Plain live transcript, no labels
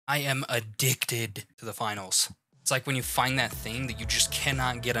I am addicted to the finals. It's like when you find that thing that you just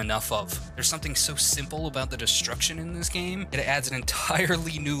cannot get enough of. There's something so simple about the destruction in this game, it adds an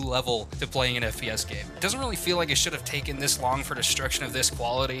entirely new level to playing an FPS game. It doesn't really feel like it should have taken this long for destruction of this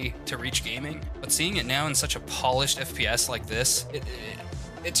quality to reach gaming, but seeing it now in such a polished FPS like this,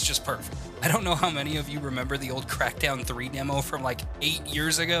 it's just perfect. I don't know how many of you remember the old Crackdown 3 demo from like 8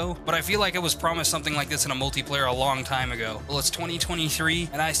 years ago, but I feel like I was promised something like this in a multiplayer a long time ago. Well, it's 2023,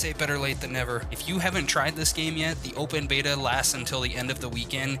 and I say better late than never. If you haven't tried this game yet, the open beta lasts until the end of the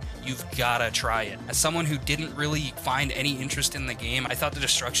weekend. You've gotta try it. As someone who didn't really find any interest in the game, I thought the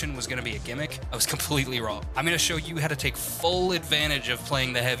destruction was gonna be a gimmick. I was completely wrong. I'm gonna show you how to take full advantage of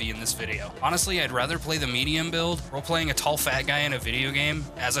playing the heavy in this video. Honestly, I'd rather play the medium build. Role-playing a tall fat guy in a video game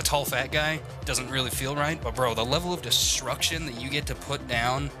as a tall fat guy doesn't really feel right, but bro, the level of destruction that you get to put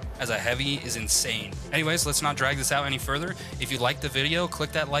down as a heavy is insane. Anyways, let's not drag this out any further. If you liked the video,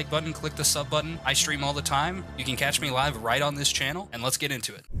 click that like button, click the sub button. I stream all the time. You can catch me live right on this channel, and let's get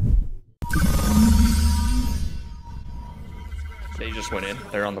into it. They just went in.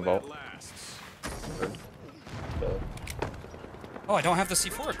 They're on the vault. Oh, I don't have the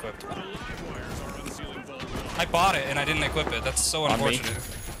C4 equipped. I bought it and I didn't equip it. That's so unfortunate.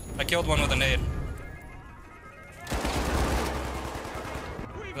 I killed one with a nade.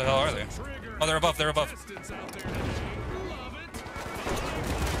 Where the hell are they? Oh, they're above, they're above.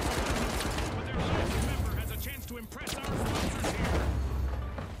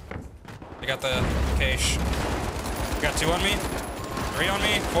 I got the cache. Got 2 on me, 3 on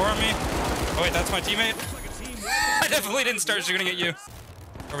me, 4 on me. Oh wait, that's my teammate? I definitely didn't start shooting at you.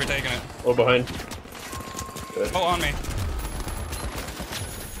 Or are we taking it? Oh, behind. Good. Oh, on me.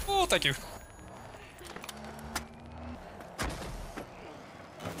 Oh, thank you.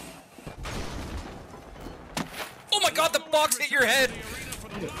 Oh my god, the box hit your head!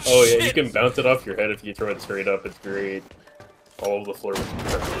 Oh yeah, Shit. you can bounce it off your head if you throw it straight up. It's great. All over the floor was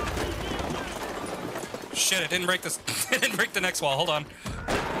perfect. Shit, it didn't break this. It didn't break the next wall. Hold on.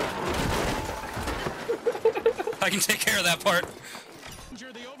 I can take care of that part.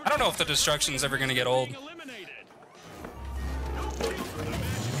 I don't know if the destruction's ever gonna get old.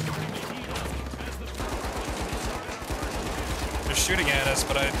 They're shooting at us,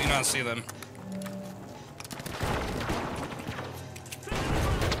 but I do not see them.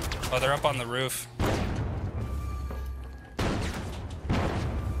 Oh, they're up on the roof.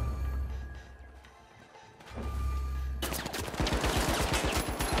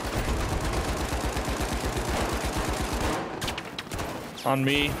 On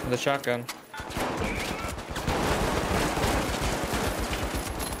me with a shotgun.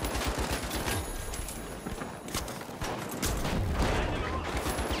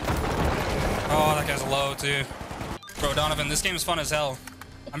 Oh, that guy's low too. Bro, Donovan, this game's fun as hell.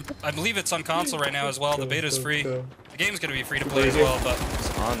 I believe it's on console right now as well. The beta's free. The game's gonna be free to play as well, but...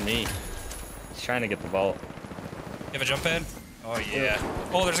 It's on me. He's trying to get the vault. You have a jump pad? Oh yeah.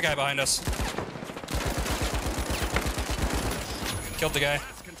 Oh, there's a guy behind us. Killed the guy.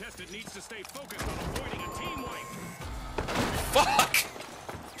 Fuck!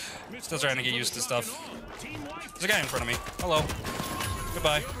 Still trying to get used to stuff. There's a guy in front of me. Hello.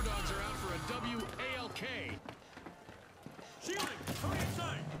 Goodbye.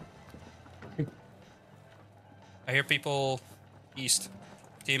 I hear people east.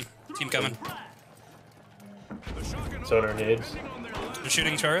 Team coming. So are nades. They're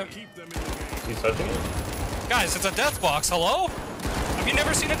shooting turret. He's touching it? Guys, it's a death box. Hello? Have you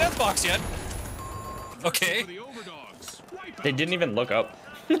never seen a death box yet? Okay. They didn't even look up.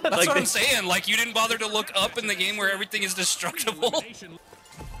 That's Like what I'm saying. Like, you didn't bother to look up in the game where everything is destructible.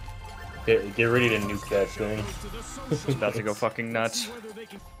 Get ready to nuke that thing. It's about to go fucking nuts.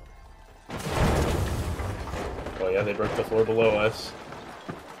 Oh yeah, they broke the floor below us.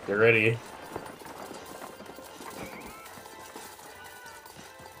 Get ready.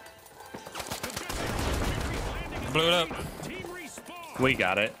 Blew it up. We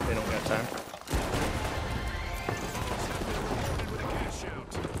got it. They don't got time.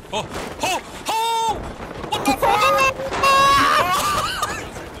 Oh! Oh! Oh! What the fuck?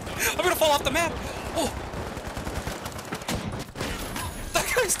 I'm gonna fall off the map. Oh! That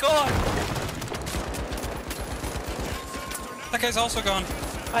guy's gone. That guy's also gone.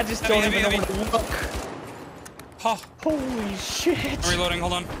 I just Heavy, don't even heavy, know where to look. Oh! Holy shit. I'm reloading.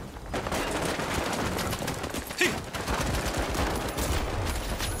 Hold on. Hey.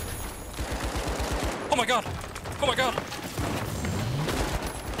 Oh my god! Oh my god!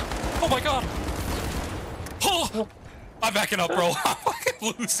 Oh my god! Oh! I'm backing up, bro. I'm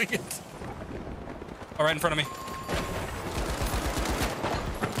fucking losing it. All right in front of me.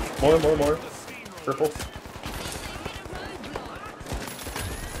 More. Purple.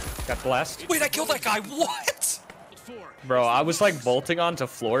 Got blast. Wait, I killed that guy. What? Bro, I was like bolting onto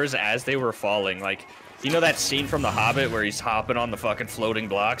floors as they were falling. Like, you know that scene from The Hobbit where he's hopping on the fucking floating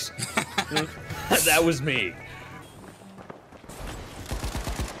blocks? That was me.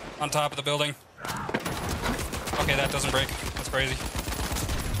 On top of the building. Okay, that doesn't break. That's crazy.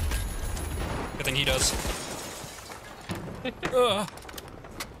 Good thing he does.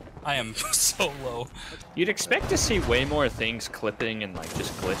 I am so low. You'd expect to see way more things clipping and like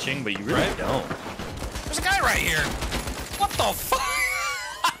just glitching, but you really don't. There's a guy right here. What the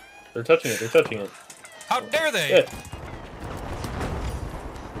fuck? They're touching it. How dare they? Yeah.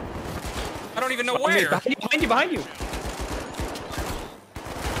 I don't even know where. Behind you.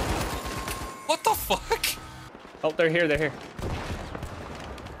 What the fuck? Oh, they're here.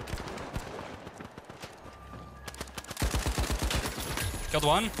 Killed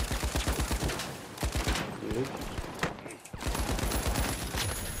one.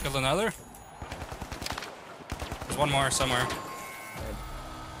 Killed another. There's one more somewhere.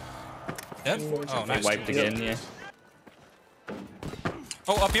 Dead? Oh, nice. Wiped again, yeah.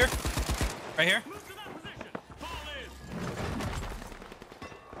 Oh, up here. Right here.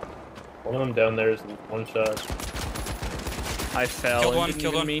 One of them down there is one shot. I fell. Killed one, and didn't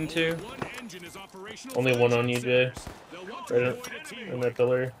killed even one. mean to. Only one on you, Jay. Right in that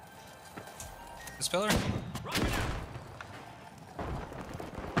pillar. This pillar?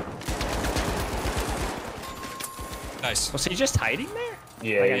 Nice. Was he just hiding there?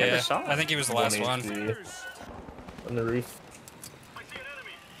 Yeah, Like, I yeah. never saw I think he was the last one. HP. On the roof.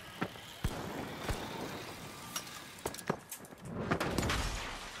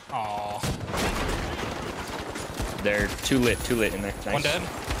 Aw. They're too lit in there. Nice. One dead.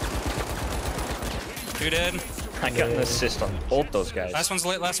 Two dead. I got an assist on both those guys. Last one's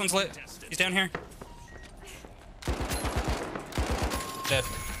lit. He's down here. Dead.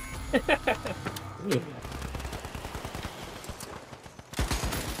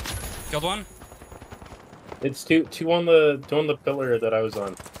 Killed one. It's two on the pillar that I was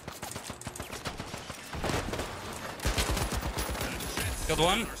on. Killed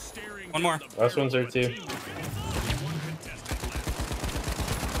one. One more. Last one's there too.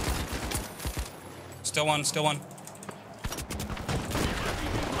 Still one.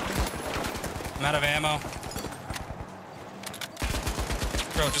 I'm out of ammo.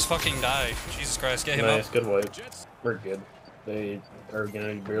 Bro, just fucking die. Jesus Christ, get him Nice, up. good wipe. We're good. They are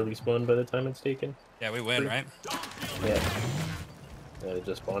gonna barely spawn by the time it's taken. Yeah, we win, right? Yeah. Yeah, they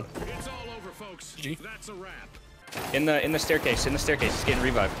just spawned. It's all over, folks. GG. That's a wrap. In the staircase. It's getting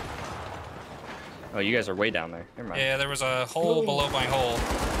revived. Oh, you guys are way down there. Never mind. Yeah, there was a hole below my hole.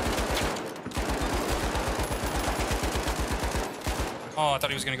 Oh, I thought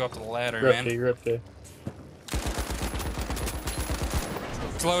he was gonna go up to the ladder, You're up man. there, you're up there.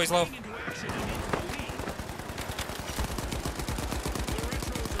 He's low.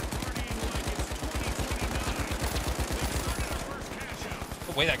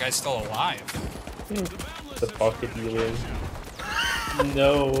 Oh, wait, that guy's still alive. The pocket healing.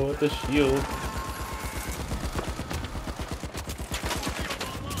 No, the shield.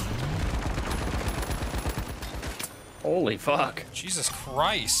 Holy fuck. Jesus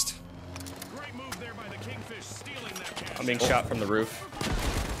Christ. Great move there by the Kingfish, stealing that cash. I'm being shot from the roof.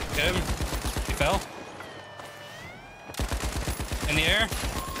 Get him. He fell. In the air.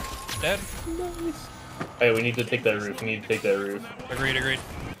 Dead. Hey, we need to take that roof. Agreed.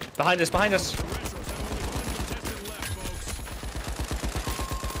 Behind us.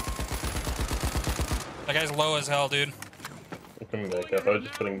 That guy's low as hell, dude. I'm coming back up. I was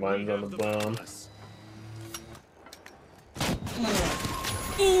just putting mines on the bomb.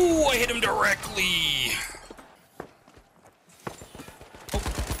 Ooh, I hit him directly. Oh.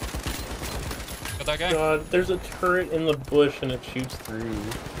 Got that guy? God, there's a turret in the bush and it shoots through.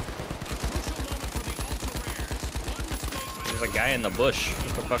 There's a guy in the bush.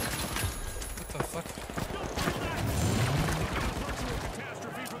 What the fuck? What the fuck?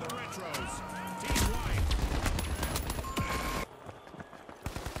 Catastrophe for the Retros. Team White.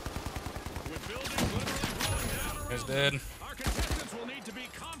 With buildings literally falling down He's around dead. them, our contestants will need to be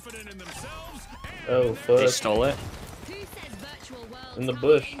confident in themselves and Oh, They fuck. stole it. Who says virtual worlds In the aren't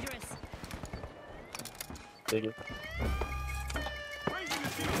bush. dangerous? Take it. raising the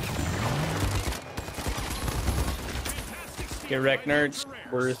field. Fantastic Get wrecked, nerds.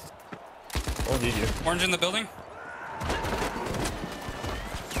 Worth. Oh, did you? Orange in the building?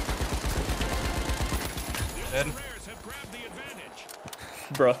 Dead. Bears have grabbed the advantage.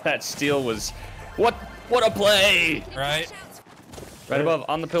 Bro, that steal was... What a play! Right? Right above,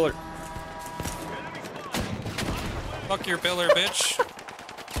 on the pillar. Fuck your pillar, bitch.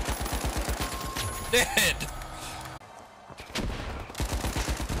 Dead.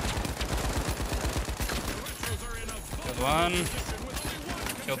 Killed one.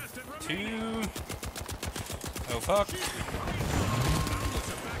 Killed two. Oh fuck.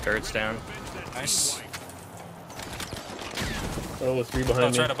 Turret's down. Nice. Oh, 3 behind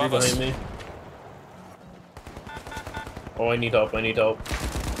That's me. right 3 above us. behind me. Oh, I need help. I need help.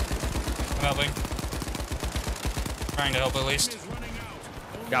 I'm helping. Trying to help at least.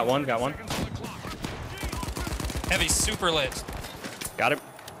 Got one, got one. Heavy super lit. Got him.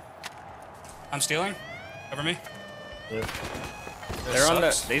 I'm stealing. Cover me. Yeah. They're on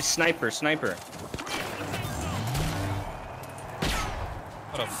the. Sucks. They sniper.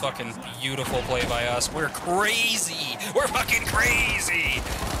 What a fucking beautiful play by us. We're crazy. We're fucking crazy.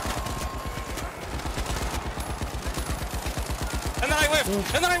 And then I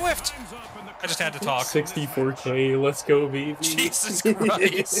whiffed. And then I whiffed. I just had to talk. 64K. Let's go, baby. Jesus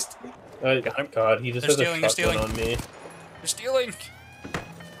Christ. God, he just They're has a stealing, shotgun on me. You're stealing.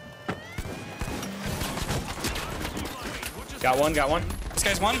 Got one. This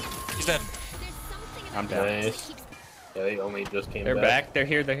guy's one. He's dead. I'm down. Nice. Yeah, they only just came They're back. They're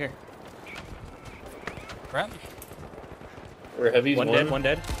here. Right. We're heavies One dead, one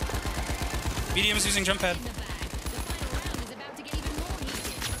dead. Medium's using jump pad.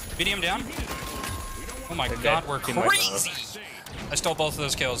 Medium down. Oh my They're god, dead. we're Team wipe. crazy. I stole both of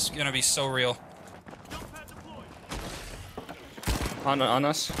those kills. Gonna be so real. On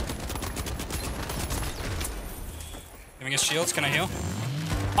us. Giving us shields. Can I heal?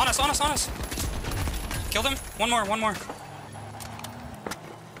 On us. Killed him. One more.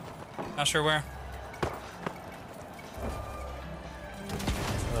 Not sure where.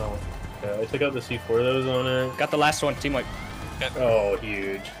 Oh, yeah, I took out the C4 that was on it. Got the last one. Team wipe. Okay. Oh,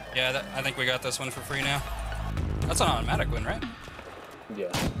 huge. Yeah, I think we got this one for free now. That's an automatic win, right?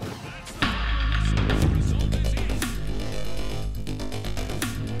 Yeah.